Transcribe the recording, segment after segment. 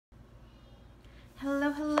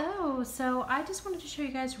Hello, hello. So I just wanted to show you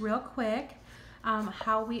guys real quick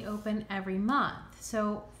how we open every month.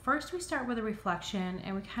 So first we start with a reflection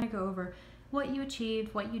and we kind of go over what you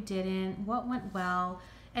achieved, what you didn't, what went well,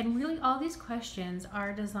 and really all these questions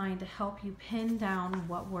are designed to help you pin down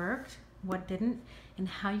what worked, what didn't, and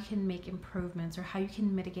how you can make improvements or how you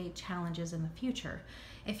can mitigate challenges in the future.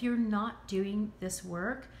 If you're not doing this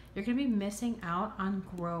work, you're going to be missing out on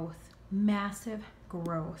growth, massive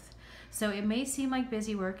growth. So it may seem like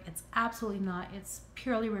busy work, it's absolutely not. It's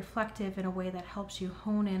purely reflective in a way that helps you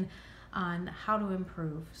hone in on how to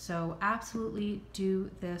improve. So absolutely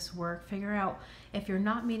do this work. Figure out if you're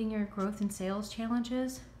not meeting your growth and sales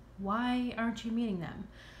challenges, why aren't you meeting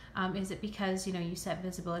them? Is it because you set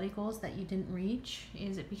visibility goals that you didn't reach?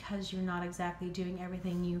 Is it because you're not exactly doing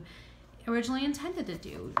everything you originally intended to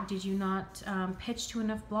do? Did you not pitch to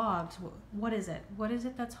enough blogs? What is it? What is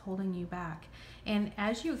it that's holding you back? And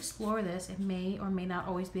as you explore this, it may or may not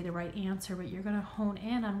always be the right answer, but you're going to hone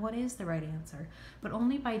in on what is the right answer, but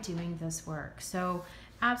only by doing this work. So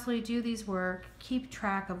absolutely do these work, keep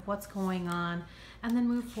track of what's going on, and then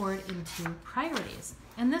move forward into priorities.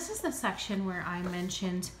 And this is the section where I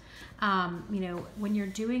mentioned when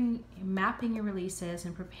you're mapping your releases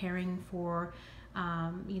and preparing for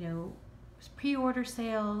pre-order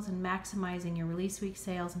sales and maximizing your release week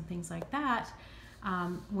sales and things like that,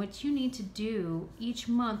 what you need to do each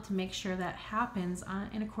month to make sure that happens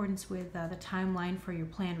in accordance with the timeline for your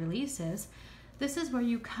planned releases. This is where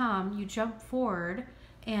you jump forward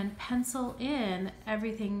and pencil in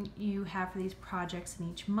everything you have for these projects in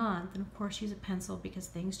each month. And of course use a pencil because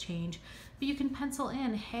things change, but you can pencil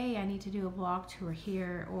in, hey, I need to do a blog tour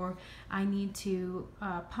here, or I need to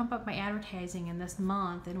pump up my advertising in this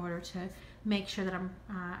month in order to make sure that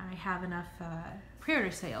I have enough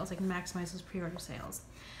pre-order sales. I can maximize those pre-order sales.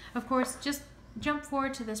 Of course, just jump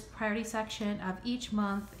forward to this priority section of each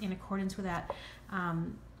month in accordance with that,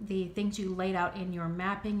 the things you laid out in your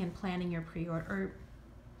mapping and planning your pre-order or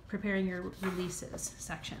preparing your releases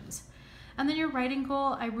sections. And then your writing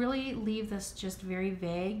goal, I really leave this just very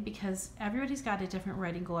vague because everybody's got a different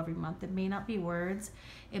writing goal every month. It may not be words,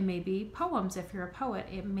 it may be poems if you're a poet,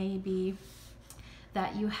 it may be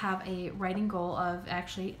that you have a writing goal of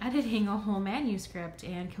actually editing a whole manuscript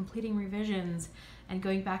and completing revisions and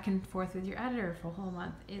going back and forth with your editor for a whole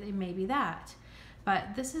month. It may be that.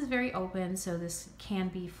 But this is very open, so this can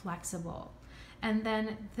be flexible. And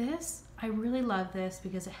then this, I really love this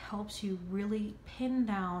because it helps you really pin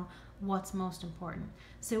down what's most important.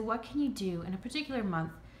 So what can you do in a particular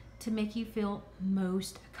month to make you feel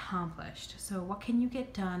most accomplished? So what can you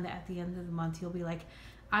get done that at the end of the month you'll be like,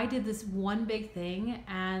 I did this one big thing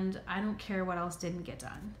and I don't care what else didn't get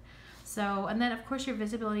done. So, and then of course your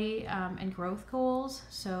visibility and growth goals.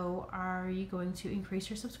 So are you going to increase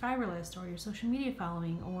your subscriber list or your social media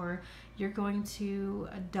following, or you're going to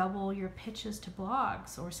double your pitches to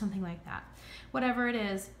blogs or something like that? Whatever it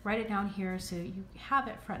is, write it down here so you have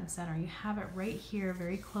it front and center. You have it right here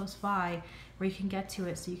very close by where you can get to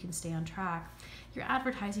it so you can stay on track. Your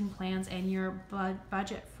advertising plans and your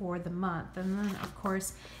budget for the month. And then of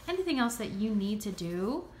course, anything else that you need to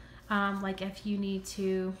do, like if you need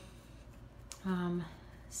to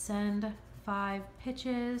send 5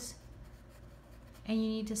 pitches and you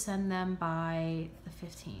need to send them by the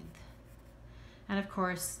 15th. And of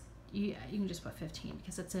course, you can just put 15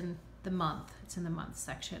 because it's in the month. It's in the month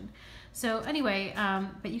section. So anyway,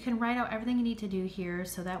 but you can write out everything you need to do here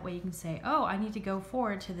so that way you can say, oh, I need to go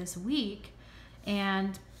forward to this week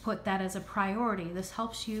and put that as a priority. This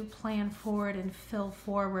helps you plan forward and fill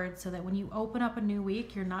forward so that when you open up a new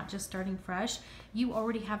week, you're not just starting fresh. You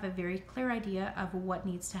already have a very clear idea of what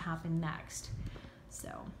needs to happen next. So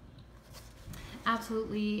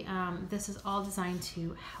absolutely, this is all designed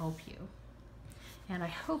to help you. And I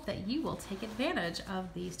hope that you will take advantage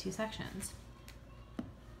of these 2 sections.